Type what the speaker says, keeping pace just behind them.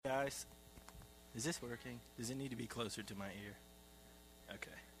guys? Is this working? Does it need to be closer to my ear?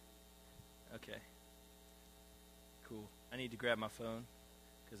 Okay. Cool. I need to grab my phone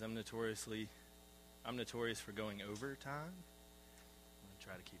because I'm notorious for going over time. I'm going to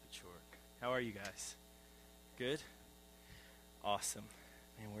try to keep it short. How are you guys? Good? Awesome.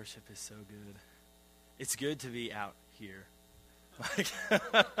 Man, worship is so good. It's good to be out here.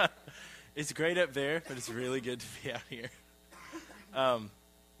 It's great up there, but it's really good to be out here.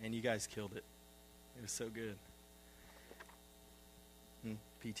 And you guys killed it. It was so good. PTO.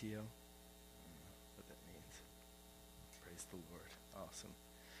 I don't know what that means. Praise the Lord. Awesome.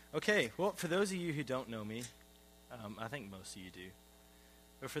 Okay, well, for those of you who don't know me, I think most of you do.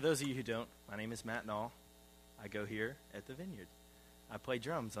 But for those of you who don't, my name is Matt Nall. I go here at the Vineyard. I play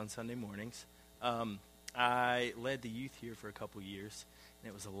drums on Sunday mornings. I led the youth here for a couple years,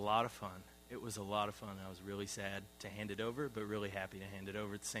 and it was a lot of fun. I was really sad to hand it over, but really happy to hand it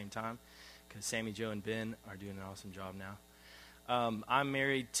over at the same time because Sammy, Joe, and Ben are doing an awesome job now. I'm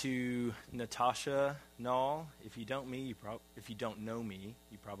married to Natasha Nall. If you don't know me,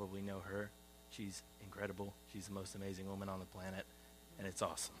 you probably know her. She's incredible. She's the most amazing woman on the planet, and it's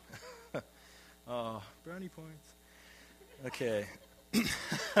awesome. Oh, brownie points. Okay.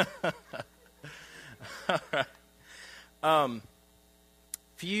 All right.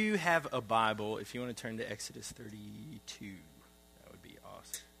 If you have a Bible, if you want to turn to Exodus 32, that would be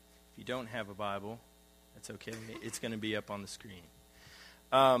awesome. If you don't have a Bible, that's okay. It's going to be up on the screen.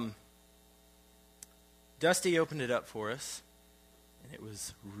 Dusty opened it up for us, and it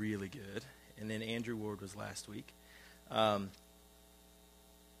was really good. And then Andrew Ward was last week. We're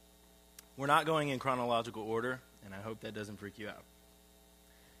not going in chronological order, and I hope that doesn't freak you out,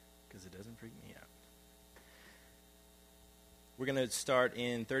 because it doesn't freak me out. We're going to start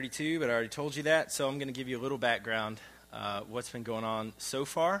in 32, but I already told you that, so I'm going to give you a little background, what's been going on so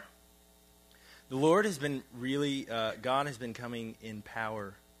far. The Lord has been God has been coming in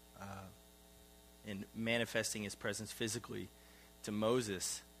power and manifesting his presence physically to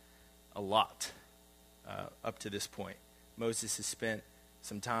Moses a lot up to this point. Moses has spent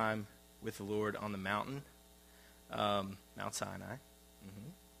some time with the Lord on the mountain, Mount Sinai.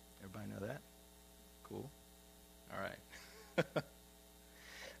 Everybody know that? Cool. All right.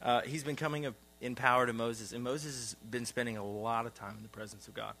 He's been coming in power to Moses, and Moses has been spending a lot of time in the presence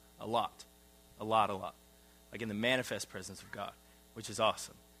of God. A lot. Like in the manifest presence of God, which is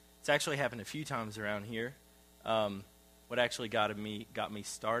awesome. It's actually happened a few times around here. What actually got me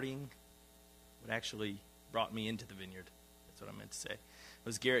starting, what actually brought me into the Vineyard, that's what I meant to say,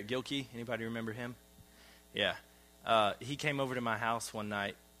 was Garrett Gilkey. Anybody remember him? Yeah. He came over to my house one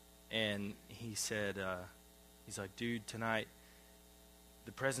night, and he said, he's like, dude, tonight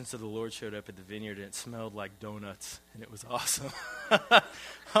the presence of the Lord showed up at the Vineyard, and it smelled like donuts, and it was awesome. I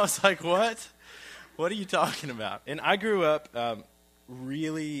was like, what? What are you talking about? And I grew up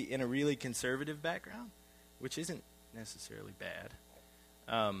in a really conservative background, which isn't necessarily bad.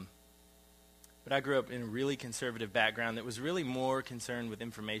 But I grew up in a really conservative background that was really more concerned with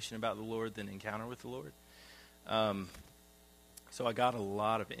information about the Lord than encounter with the Lord. So I got a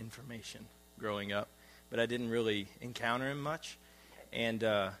lot of information growing up, but I didn't really encounter him much. And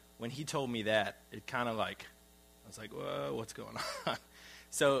when he told me that, it kind of like, I was like, whoa, what's going on?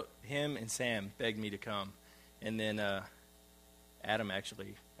 So him and Sam begged me to come. And then Adam,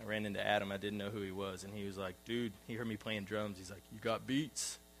 actually, I ran into Adam. I didn't know who he was. And he was like, dude, he heard me playing drums. He's like, you got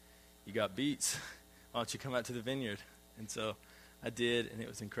beats. Why don't you come out to the Vineyard? And so I did, and it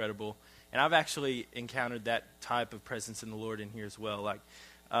was incredible. And I've actually encountered that type of presence in the Lord in here as well. Like,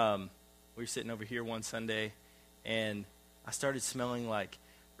 we were sitting over here one Sunday, and I started smelling like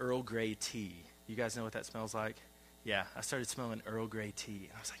Earl Grey tea. You guys know what that smells like? Yeah, I started smelling Earl Grey tea.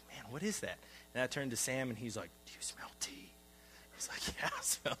 And I was like, man, what is that? And I turned to Sam, and he's like, do you smell tea? He's like, yeah, I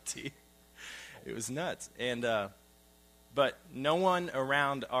smell tea. It was nuts. And but no one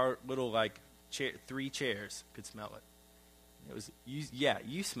around our little, like, 3 chairs could smell it. It was,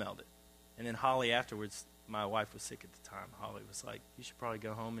 you smelled it. And then Holly afterwards, my wife was sick at the time. Holly was like, you should probably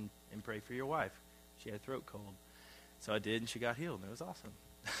go home and pray for your wife. She had a throat cold. So I did, and she got healed, and it was awesome.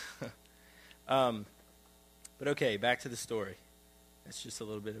 But okay, back to the story. That's just a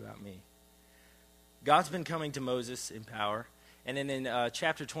little bit about me. God's been coming to Moses in power. And then in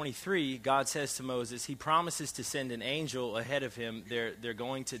chapter 23, God says to Moses, he promises to send an angel ahead of him. They're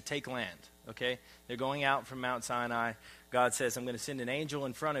going to take land, okay? They're going out from Mount Sinai. God says, I'm going to send an angel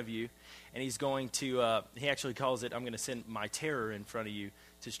in front of you. And he's going to, he actually calls it, I'm going to send my terror in front of you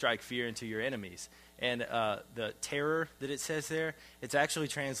to strike fear into your enemies. And the terror that it says there, it's actually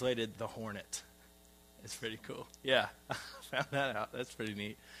translated the hornet. It's pretty cool. Yeah, I found that out. That's pretty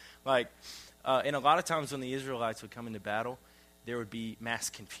neat. And a lot of times when the Israelites would come into battle, there would be mass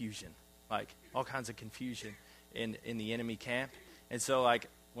confusion, like all kinds of confusion in the enemy camp. And so, like,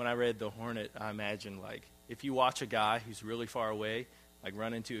 when I read the hornet, I imagined, like, if you watch a guy who's really far away, like,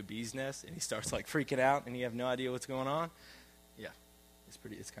 run into a bee's nest, and he starts, like, freaking out, and you have no idea what's going on, yeah,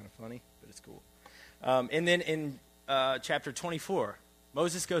 it's kind of funny, but it's cool. And then in chapter 24,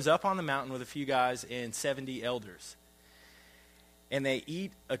 Moses goes up on the mountain with a few guys and 70 elders. And they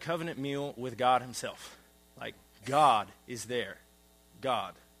eat a covenant meal with God himself. Like, God is there.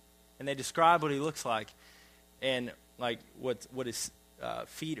 God. And they describe what he looks like and, like, what his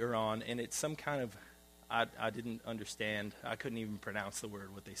feet are on. And it's some kind of, I didn't understand. I couldn't even pronounce the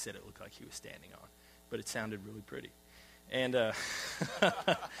word, what they said it looked like he was standing on. But it sounded really pretty. And,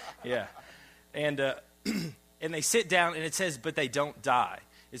 yeah. And they sit down, and it says, but they don't die.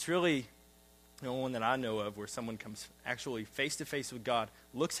 It's really the only one that I know of where someone comes actually face-to-face with God,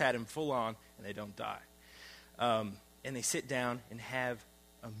 looks at him full on, and they don't die. And they sit down and have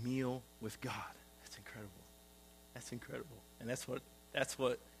a meal with God. That's incredible. That's incredible. And that's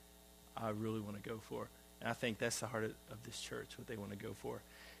what I really want to go for. And I think that's the heart of this church, what they want to go for.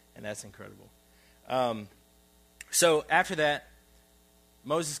 And that's incredible. So after that,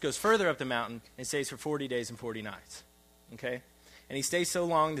 Moses goes further up the mountain and stays for 40 days and 40 nights. Okay? And he stays so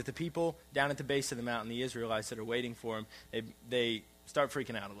long that the people down at the base of the mountain, the Israelites that are waiting for him, they start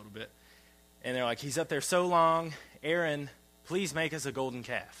freaking out a little bit. And they're like, he's up there so long. Aaron, please make us a golden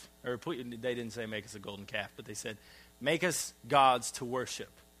calf. Or they didn't say make us a golden calf, but they said, make us gods to worship.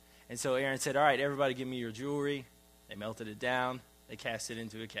 And so Aaron said, all right, everybody give me your jewelry. They melted it down. They cast it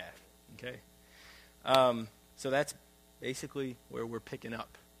into a calf. Okay? So that's basically where we're picking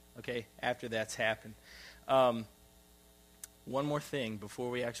up, okay, after that's happened. One more thing before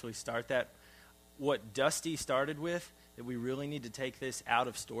we actually start that. What Dusty started with, that we really need to take this out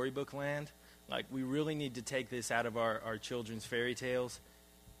of storybook land. Like, we really need to take this out of our children's fairy tales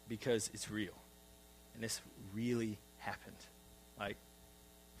because it's real. And this really happened. Like,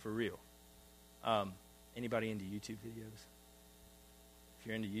 for real. Anybody into YouTube videos? If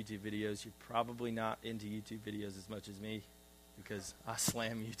you're into YouTube videos, you're probably not into YouTube videos as much as me because I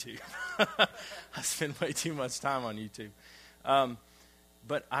slam YouTube. I spend way too much time on YouTube.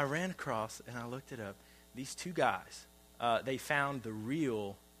 But I ran across, and I looked it up, these two guys. They found the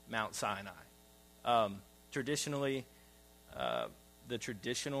real Mount Sinai. Traditionally, the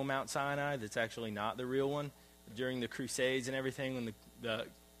traditional Mount Sinai that's actually not the real one, during the Crusades and everything, when the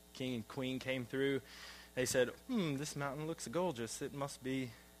king and queen came through, they said, this mountain looks gorgeous. It must be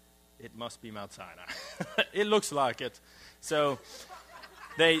Mount Sinai. It looks like it. So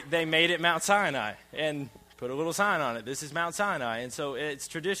they made it Mount Sinai and put a little sign on it. This is Mount Sinai. And so it's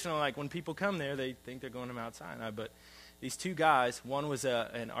traditional, like when people come there, they think they're going to Mount Sinai. But these two guys, one was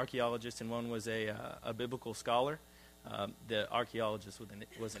an archaeologist and one was a biblical scholar. The archaeologist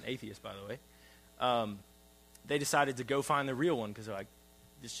was an atheist, by the way. They decided to go find the real one because they're like,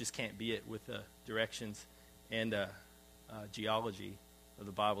 this just can't be it with the directions and geology of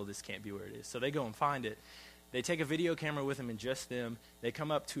the Bible. This can't be where it is. So they go and find it. They take a video camera with them and just them. They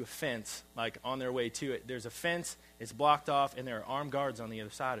come up to a fence, like on their way to it. There's a fence. It's blocked off, and there are armed guards on the other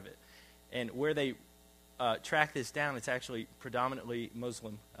side of it. And where they track this down, it's actually predominantly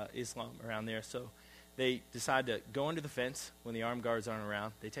Muslim Islam around there. So they decide to go under the fence when the armed guards aren't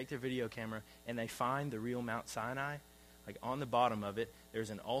around. They take their video camera, and they find the real Mount Sinai. Like on the bottom of it,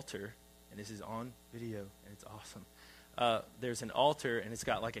 there's an altar, and this is on video, and it's awesome. There's an altar, and it's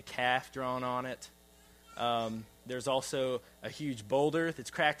got like a calf drawn on it. There's also a huge boulder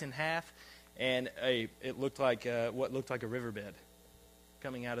that's cracked in half, and it looked like what looked like a riverbed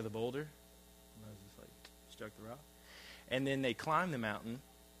coming out of the boulder. Moses like struck the rock, and then they climb the mountain.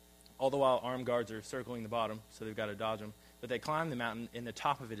 All the while, armed guards are circling the bottom, so they've got to dodge them. But they climb the mountain, and the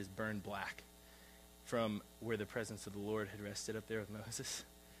top of it is burned black from where the presence of the Lord had rested up there with Moses.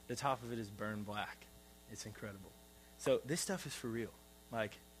 The top of it is burned black. It's incredible. So this stuff is for real.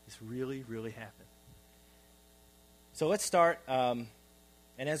 Like, this really, really happened. So let's start. And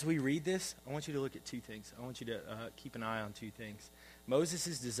as we read this, I want you to look at two things. I want you to keep an eye on two things.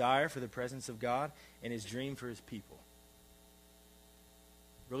 Moses' desire for the presence of God and his dream for his people.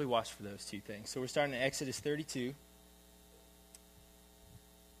 Really watch for those two things. So we're starting in Exodus 32,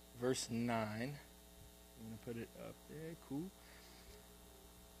 verse 9. I'm going to put it up there. Cool.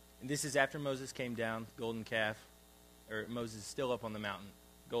 And this is after Moses came down, golden calf, or Moses is still up on the mountain.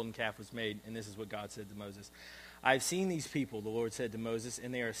 Golden calf was made, and this is what God said to Moses. I've seen these people, the Lord said to Moses,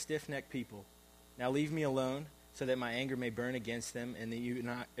 and they are a stiff-necked people. Now leave me alone, so that my anger may burn against them, and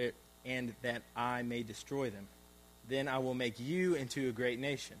that I may destroy them. Then I will make you into a great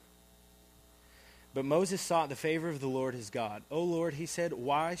nation. But Moses sought the favor of the Lord his God. O Lord, he said,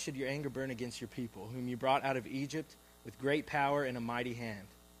 why should your anger burn against your people, whom you brought out of Egypt with great power and a mighty hand?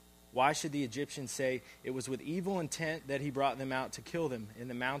 Why should the Egyptians say, it was with evil intent that he brought them out to kill them in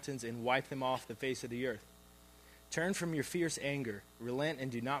the mountains and wipe them off the face of the earth? Turn from your fierce anger, relent, and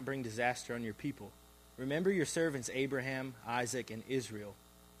do not bring disaster on your people. Remember your servants Abraham, Isaac, and Israel,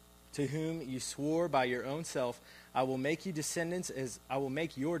 to whom you swore by your own self, I will make your descendants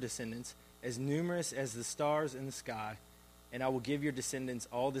as numerous as the stars in the sky, and I will give your descendants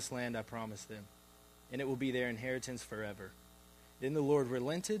all this land I promised them, and it will be their inheritance forever. Then the Lord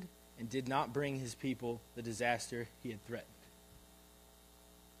relented and did not bring his people the disaster he had threatened.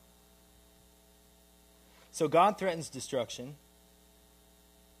 So God threatens destruction,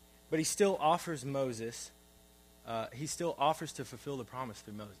 but he still offers Moses, he still offers to fulfill the promise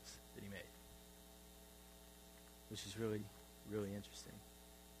through Moses that he made, which is really, really interesting.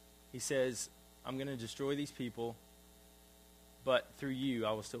 He says, I'm going to destroy these people, but through you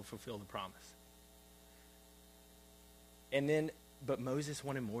I will still fulfill the promise. But Moses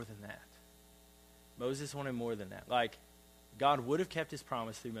wanted more than that. Moses wanted more than that. Like, God would have kept his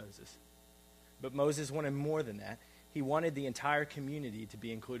promise through Moses, but Moses wanted more than that. He wanted the entire community to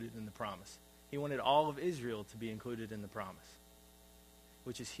be included in the promise. He wanted all of Israel to be included in the promise,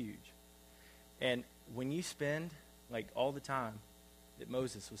 which is huge. And when you spend, like, all the time that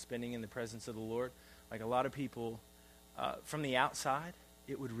Moses was spending in the presence of the Lord, like, a lot of people, from the outside,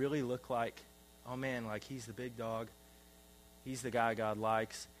 it would really look like, oh man, like, he's the big dog. He's the guy God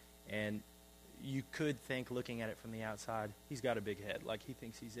likes. And you could think, looking at it from the outside, he's got a big head. Like, he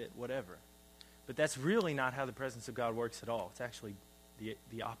thinks he's it, whatever. But that's really not how the presence of God works at all. It's actually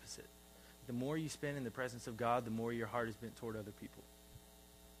the opposite. The more you spend in the presence of God, the more your heart is bent toward other people.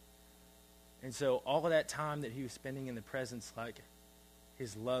 And so all of that time that he was spending in the presence, like,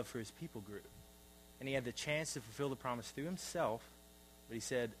 his love for his people grew. And he had the chance to fulfill the promise through himself, but he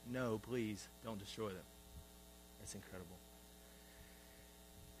said, no, please, don't destroy them. That's incredible.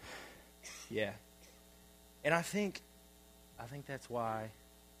 Yeah. And I think that's why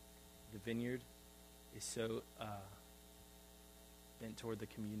the Vineyard is so bent toward the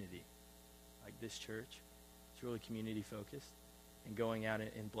community. Like this church, it's really community focused. And going out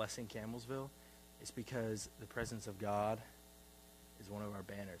and blessing Campbellsville is because the presence of God is one of our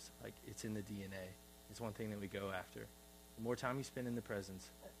banners. Like, it's in the DNA. It's one thing that we go after. The more time you spend in the presence,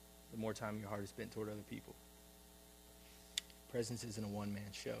 the more time your heart is bent toward other people. Presence isn't a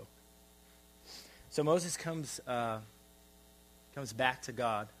one-man show. So Moses comes back to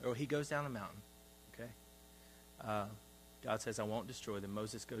God, or he goes down the mountain, okay? God says, I won't destroy them.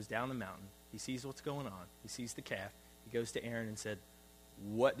 Moses goes down the mountain. He sees what's going on. He sees the calf. He goes to Aaron and said,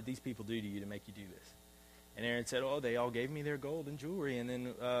 what did these people do to you to make you do this? And Aaron said, oh, they all gave me their gold and jewelry, and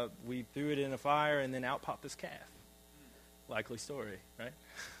then we threw it in a fire, and then out popped this calf. Likely story, right?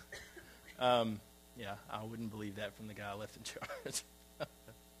 Yeah, I wouldn't believe that from the guy left in charge.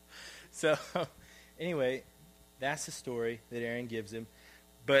 So, anyway, that's the story that Aaron gives him.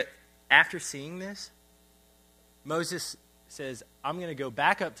 But after seeing this, Moses says, I'm going to go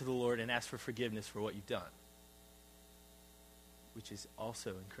back up to the Lord and ask for forgiveness for what you've done. Which is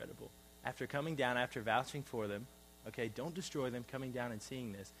also incredible. After coming down, after vouching for them, okay, don't destroy them, coming down and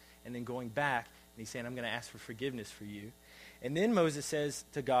seeing this, and then going back, and he's saying, I'm going to ask for forgiveness for you. And then Moses says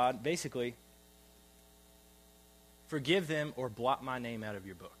to God, basically, forgive them or blot my name out of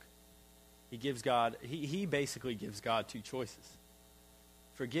your book. He gives God, he basically gives God two choices.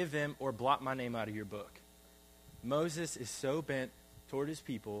 Forgive them or blot my name out of your book. Moses is so bent toward his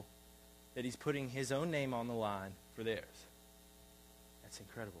people that he's putting his own name on the line for theirs. That's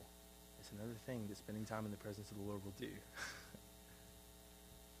incredible. It's another thing that spending time in the presence of the Lord will do.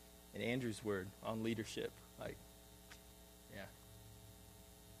 And Andrew's word on leadership, like, yeah.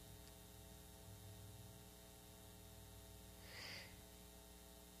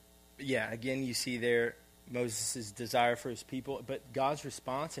 Yeah, again, you see there Moses' desire for his people, but God's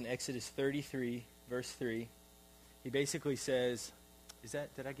response in Exodus 33, verse 3, he basically says,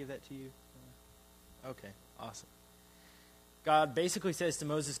 did I give that to you? Okay, awesome. God basically says to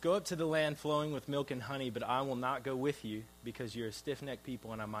Moses, go up to the land flowing with milk and honey, but I will not go with you because you're a stiff-necked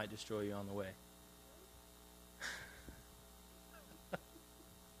people and I might destroy you on the way.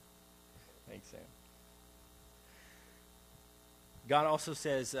 Thanks, Sam. God also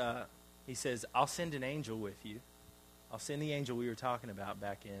says, he says, I'll send an angel with you. I'll send the angel we were talking about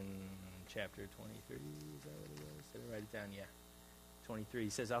back in chapter 23. Is that what it was? Did I write it down? Yeah. 23. He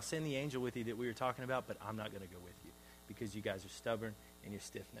says, I'll send the angel with you that we were talking about, but I'm not going to go with you because you guys are stubborn and you're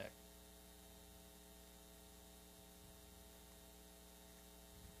stiff-necked.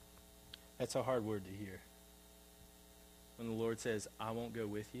 That's a hard word to hear. When the Lord says, I won't go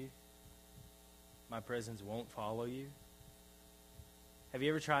with you, my presence won't follow you. Have you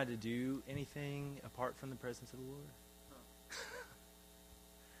ever tried to do anything apart from the presence of the Lord?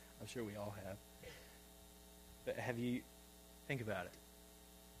 I'm sure we all have. But think about it.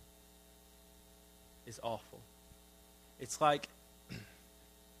 It's awful. It's like,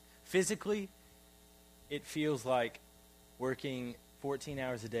 physically, it feels like working 14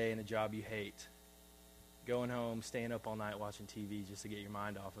 hours a day in a job you hate, going home, staying up all night watching TV just to get your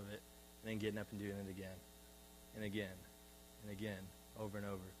mind off of it, and then getting up and doing it again, and again, and again, over and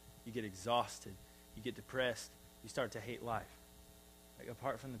over. You get exhausted. You get depressed. You start to hate life. Like,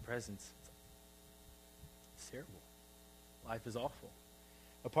 apart from the presence, it's terrible. Life is awful.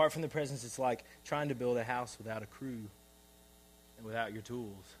 Apart from the presence, it's like trying to build a house without a crew and without your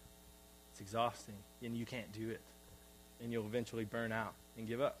tools. It's exhausting, and you can't do it. And you'll eventually burn out and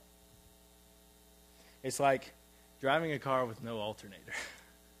give up. It's like driving a car with no alternator.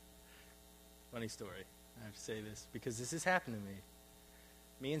 Funny story. I have to say this because this has happened to me.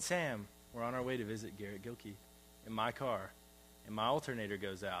 Me and Sam were on our way to visit Garrett Gilkey in my car, and my alternator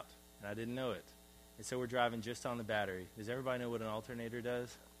goes out, and I didn't know it. And so we're driving just on the battery. Does everybody know what an alternator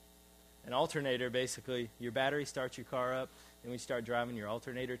does? An alternator, basically, your battery starts your car up, and when you start driving, your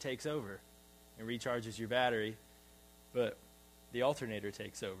alternator takes over and recharges your battery, but the alternator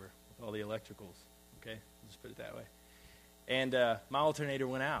takes over with all the electricals, okay? I'll just put it that way. And my alternator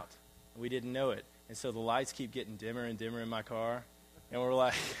went out, and we didn't know it. And so the lights keep getting dimmer and dimmer in my car, and we're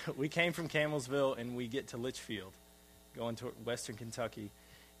like, we came from Campbellsville, and we get to Litchfield, going to western Kentucky,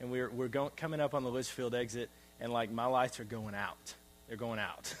 and we're coming up on the Litchfield exit, and like my lights are going out. They're going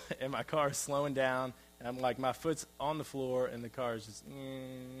out. And my car is slowing down, and I'm like, my foot's on the floor, and the car is just,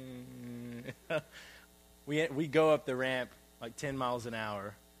 we go up the ramp like 10 miles an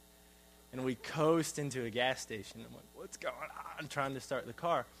hour, and we coast into a gas station. I'm like, what's going on? I'm trying to start the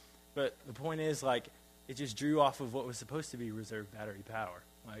car. But the point is, like, it just drew off of what was supposed to be reserve battery power.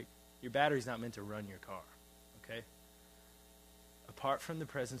 Like, your battery's not meant to run your car, okay? Apart from the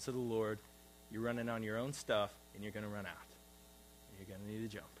presence of the Lord, you're running on your own stuff, and you're going to run out. You're going to need a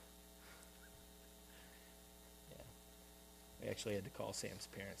jump. Yeah. We actually had to call Sam's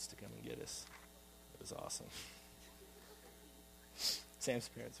parents to come and get us. It was awesome. Sam's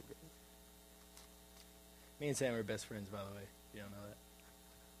parents are great. Me and Sam are best friends, by the way. If you don't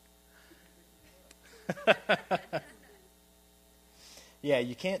know that. Yeah,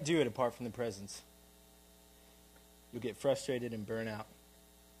 you can't do it apart from the presence. You'll get frustrated and burn out.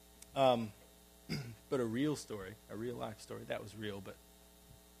 But a real story, a real life story, that was real. But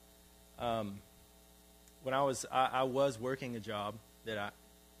when I was working a job that I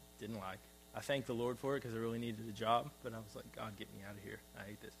didn't like. I thanked the Lord for it because I really needed a job. But I was like, God, get me out of here. I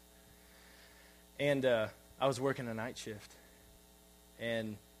hate this. And I was working a night shift.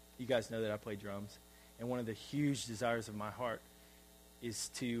 And you guys know that I play drums. And one of the huge desires of my heart is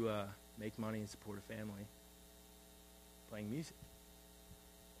to make money and support a family playing music.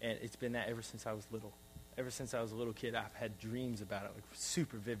 And it's been that ever since I was little. Ever since I was a little kid, I've had dreams about it, like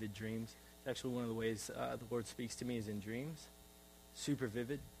super vivid dreams. It's actually one of the ways the Lord speaks to me is in dreams, super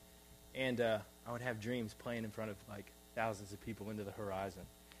vivid. And I would have dreams playing in front of like thousands of people into the horizon.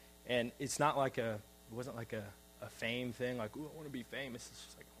 And it's not like it wasn't like a fame thing, like, ooh, I want to be famous. It's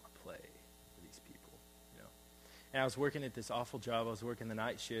just like, I want to play for these people, you know. And I was working at this awful job. I was working the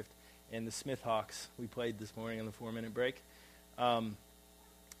night shift, and the Smith Hawks, we played this morning on the 4-minute break.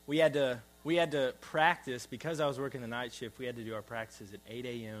 We had to practice, because I was working the night shift, we had to do our practices at 8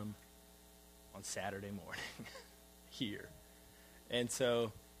 a.m. on Saturday morning here. And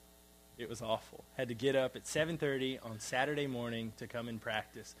so it was awful. Had to get up at 7:30 on Saturday morning to come and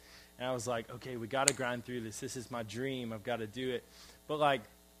practice. And I was like, okay, we got to grind through this. This is my dream. I've got to do it. But like,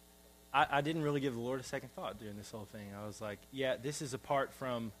 I didn't really give the Lord a second thought during this whole thing. I was like, yeah, this is apart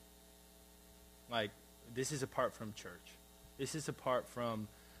from church. This is apart from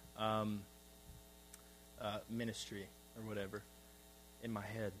ministry or whatever in my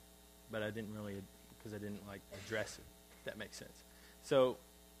head. But I didn't really, because I didn't like address it, if that makes sense. So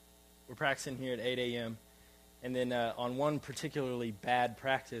we're practicing here at 8 a.m. And then on one particularly bad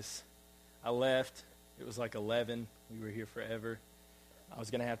practice, I left. It was like 11. We were here forever. I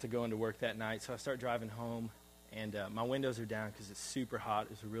was going to have to go into work that night. So I start driving home, and my windows are down because it's super hot.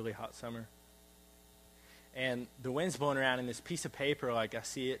 It's a really hot summer. And the wind's blowing around, and this piece of paper, like I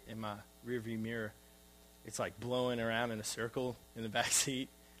see it in my rearview mirror, it's like blowing around in a circle in the back seat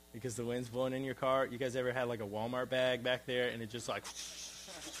because the wind's blowing in your car. You guys ever had like a Walmart bag back there, and it just like,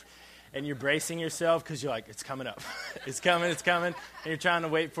 and you're bracing yourself because you're like, it's coming up. It's coming, and you're trying to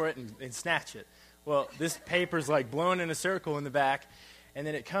wait for it and snatch it. Well, this paper's like blown in a circle in the back, and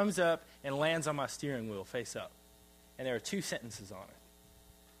then it comes up and lands on my steering wheel face up. And there are 2 sentences on it.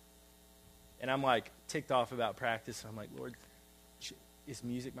 And I'm like ticked off about practice. I'm like, Lord, is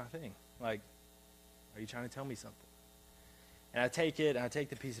music my thing? Like, are you trying to tell me something? And I take it, and I take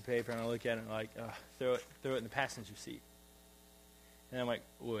the piece of paper, and I look at it, and I'm like, throw it in the passenger seat. And I'm like,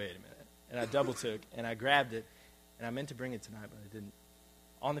 wait a minute. And I double took, and I grabbed it, and I meant to bring it tonight, but I didn't.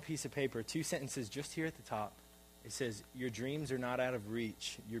 On the piece of paper, 2 sentences just here at the top. It says, your dreams are not out of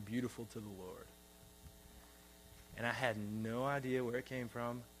reach. You're beautiful to the Lord. And I had no idea where it came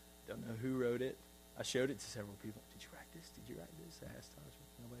from. Don't know who wrote it. I showed it to several people. Did you write this? Did you write this? I asked Tasha.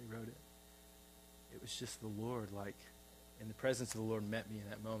 Nobody wrote it. It was just the Lord, like, and the presence of the Lord met me in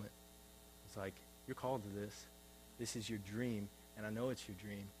that moment. It's like, you're called to this. This is your dream, and I know it's your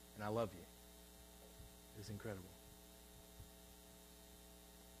dream, and I love you. It was incredible.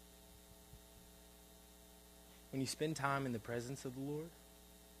 When you spend time in the presence of the Lord,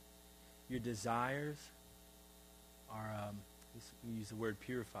 your desires are, we use the word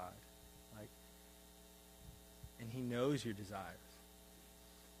purified, like, and he knows your desires.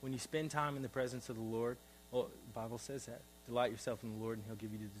 When you spend time in the presence of the Lord, well, the Bible says that. Delight yourself in the Lord, and he'll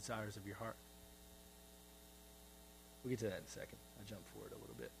give you the desires of your heart. We'll get to that in a second. I jumped forward a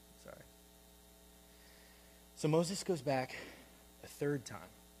little bit. Sorry. So Moses goes back a 3rd time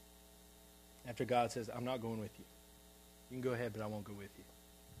after God says, I'm not going with you. You can go ahead, but I won't go with you.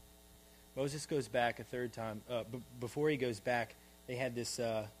 Moses goes back a 3rd time. Before he goes back, they had this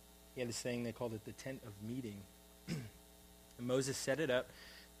thing, they called it the tent of meeting. And Moses set it up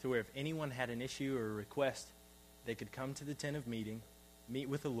to where if anyone had an issue or a request, they could come to the tent of meeting, meet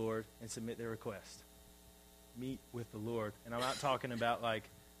with the Lord, and submit their request. Meet with the Lord. And I'm not talking about like,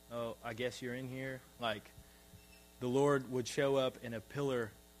 oh, I guess you're in here. Like, the Lord would show up in a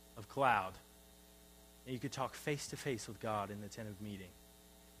pillar of cloud, and you could talk face to face with God in the tent of meeting.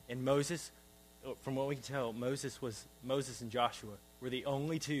 And Moses, from what we can tell, Moses and Joshua were the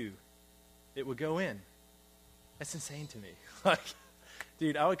only 2 that would go in. That's insane to me. Like,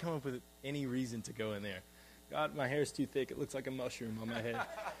 dude, I would come up with any reason to go in there. God, my hair is too thick. It looks like a mushroom on my head.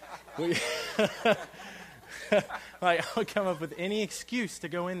 Like, I would come up with any excuse to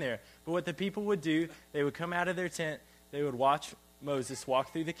go in there. But what the people would do, they would come out of their tent, they would watch Moses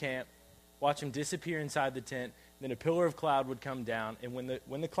walk through the camp, watch him disappear inside the tent, then a pillar of cloud would come down, and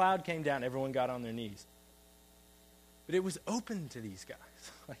when the cloud came down, everyone got on their knees. But it was open to these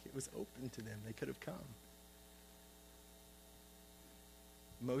guys. Like, it was open to them. They could have come.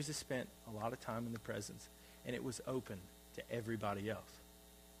 Moses spent a lot of time in the presence, and it was open to everybody else.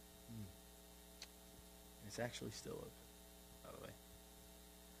 It's actually still open, by the way.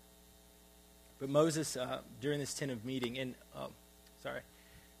 But Moses, during this tent of meeting, and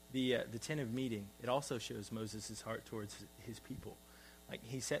the tent of meeting, it also shows Moses' heart towards his people. Like,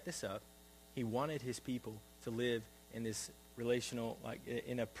 he set this up. He wanted his people to live in this relational, like,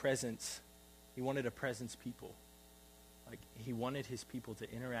 in a presence. He wanted a presence people. Like, he wanted his people to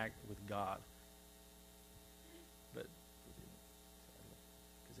interact with God. But,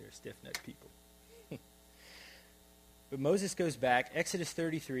 because they're stiff-necked people. But Moses goes back, Exodus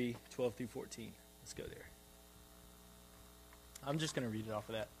 33, 12 through 14. Let's go there. I'm just going to read it off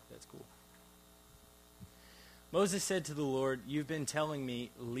of that. That's cool. Moses said to the Lord, you've been telling me,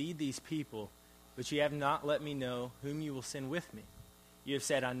 lead these people, but you have not let me know whom you will send with me. You have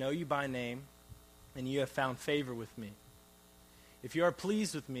said, I know you by name, and you have found favor with me. If you are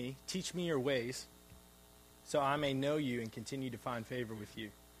pleased with me, teach me your ways, so I may know you and continue to find favor with you.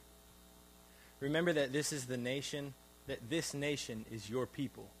 Remember that this nation is your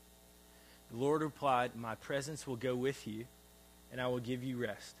people. The Lord replied, my presence will go with you, and I will give you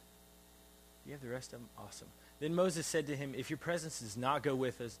rest. You have the rest of them? Awesome. Then Moses said to him, if your presence does not go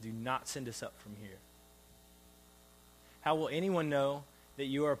with us, do not send us up from here. How will anyone know that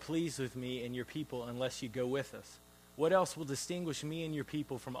you are pleased with me and your people unless you go with us? What else will distinguish me and your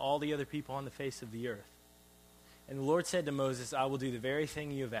people from all the other people on the face of the earth? And the Lord said to Moses, I will do the very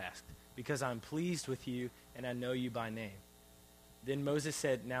thing you have asked, because I am pleased with you and I know you by name. Then Moses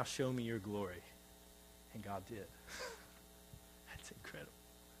said, now show me your glory. And God did. That's incredible.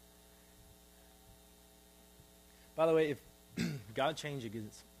 By the way, if God changing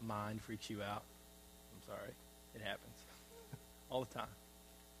his mind freaks you out, I'm sorry. It happens. All the time.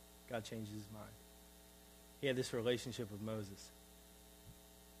 God changes his mind. He had this relationship with Moses.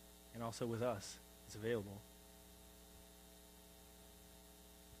 And also with us. It's available.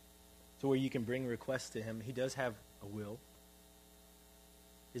 So where you can bring requests to him. He does have a will.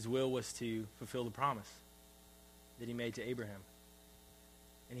 His will was to fulfill the promise that he made to Abraham.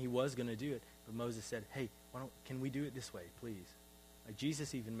 And he was going to do it. But Moses said, hey, can we do it this way, please? Like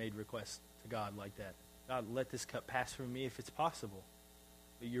Jesus even made requests to God like that. God, let this cup pass from me if it's possible.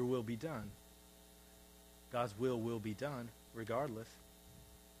 But your will be done. God's will be done regardless.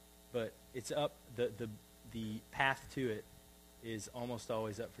 But it's up, the path to it is almost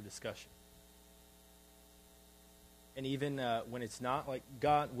always up for discussion. And even when it's not, like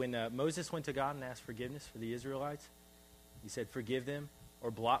God, when Moses went to God and asked forgiveness for the Israelites, he said, forgive them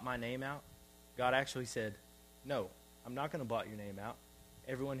or blot my name out. God actually said, no, I'm not going to blot your name out.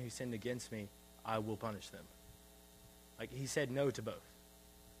 Everyone who sinned against me, I will punish them. Like he said no to both.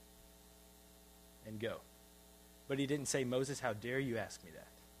 And go. But he didn't say, Moses, how dare you ask me that?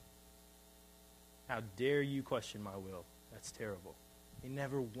 How dare you question my will? That's terrible. He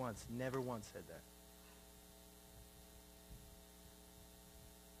never once said that.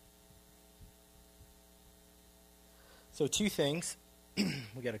 So 2 things.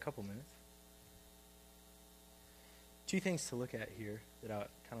 We got a couple minutes. 2 things to look at here that I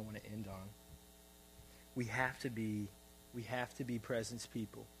kind of want to end on. We have to be presence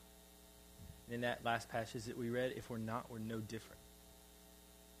people. And in that last passage that we read, if we're not, we're no different.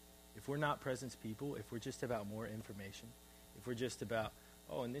 If we're not presence people, if we're just about more information, if we're just about,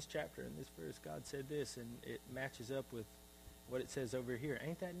 oh, in this chapter, in this verse, God said this, and it matches up with what it says over here.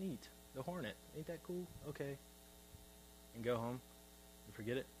 Ain't that neat? The hornet. Ain't that cool? Okay. And go home and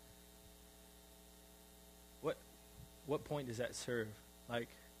forget it. What point does that serve? Like,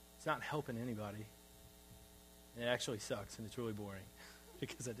 it's not helping anybody. And it actually sucks, and it's really boring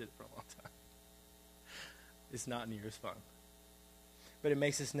because I did it for a long time. It's not near as fun. But it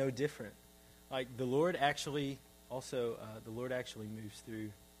makes us no different. Like, the Lord actually moves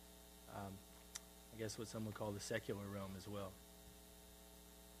through, I guess what some would call the secular realm as well.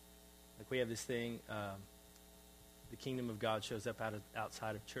 Like, we have this thing, the kingdom of God shows up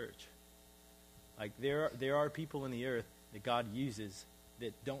outside of church. Like, there are people in the earth that God uses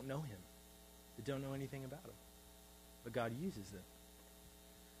that don't know him, that don't know anything about him. But God uses them.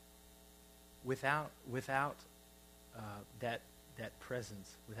 Without that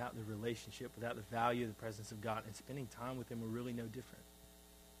presence, without the relationship, without the value of the presence of God and spending time with him, we're really no different.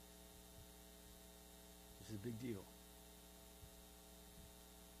 Which is a big deal.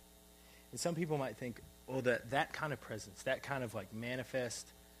 And some people might think, oh, that kind of presence, that kind of like manifest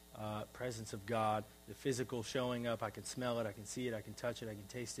presence of God, the physical showing up, I can smell it, I can see it, I can touch it, I can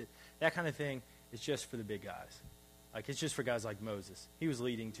taste it, that kind of thing is just for the big guys. Like, it's just for guys like Moses. He was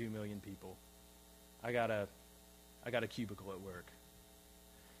leading 2 million people. I got a cubicle at work.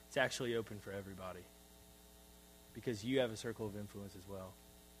 It's actually open for everybody because you have a circle of influence as well.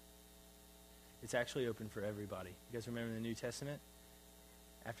 It's actually open for everybody. You guys remember in the New Testament?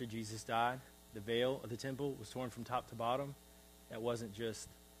 After Jesus died, the veil of the temple was torn from top to bottom. That wasn't just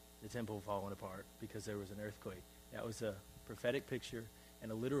the temple falling apart because there was an earthquake. That was a prophetic picture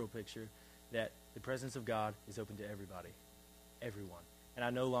and a literal picture that the presence of God is open to everybody, everyone. And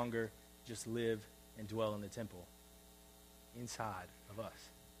I no longer just live and dwell in the temple, inside of us.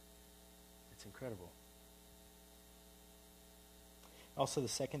 It's incredible. Also, the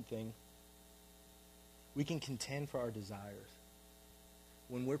second thing, we can contend for our desires.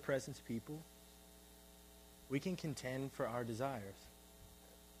 When we're presence people, we can contend for our desires.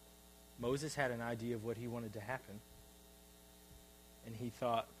 Moses had an idea of what he wanted to happen, and he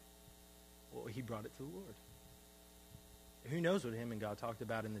thought, well, he brought it to the Lord. Who knows what him and God talked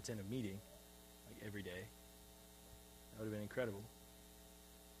about in the tent of meeting, like every day. That would have been incredible.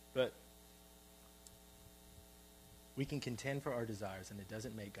 But we can contend for our desires, and it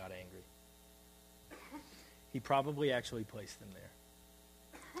doesn't make God angry. He probably actually placed them there.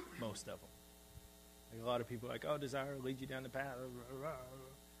 Most of them. Like a lot of people are like, oh, desire will lead you down the path.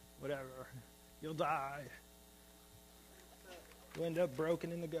 Whatever. You'll die. You'll end up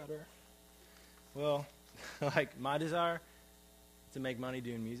broken in the gutter. Well, like my desire to make money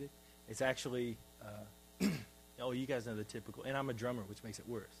doing music, it's actually, oh, you guys know the typical, and I'm a drummer, which makes it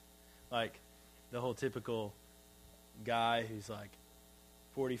worse. Like the whole typical guy who's like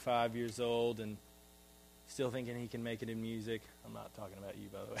 45 years old and still thinking he can make it in music. I'm not talking about you,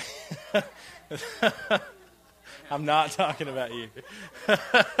 by the way. I'm not talking about you.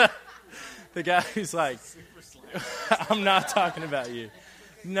 The guy who's like, I'm not talking about you.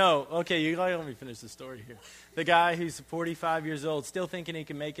 No, okay, you gotta let me finish the story here. The guy who's 45 years old, still thinking he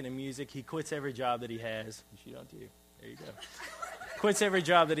can make it in music, he quits every job that he has. Which you don't do. There you go. Quits every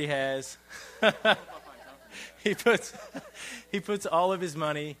job that he has. He puts all of his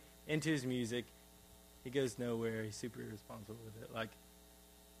money into his music. He goes nowhere. He's super irresponsible with it. Like,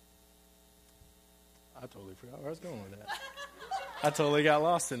 I totally forgot where I was going with that. I totally got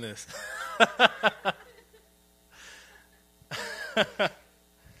lost in this.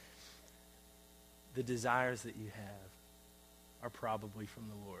 The desires that you have are probably from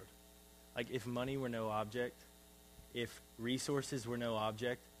the Lord. Like if money were no object, if resources were no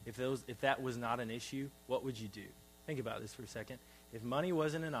object, if that was not an issue, what would you do? Think about this for a second. If money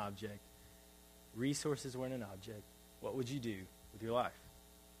wasn't an object, resources weren't an object, what would you do with your life?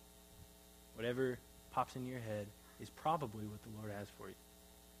 Whatever pops in your head is probably what the Lord has for you.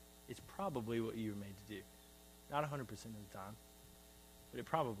 It's probably what you were made to do. Not 100% of the time, but it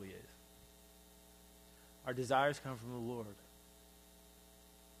probably is. Our desires come from the Lord.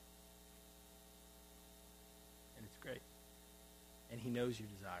 And it's great. And he knows your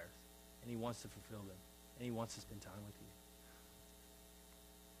desires. And he wants to fulfill them. And he wants to spend time with you.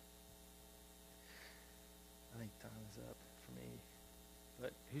 I think time is up for me.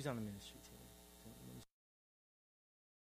 But who's on the ministry team?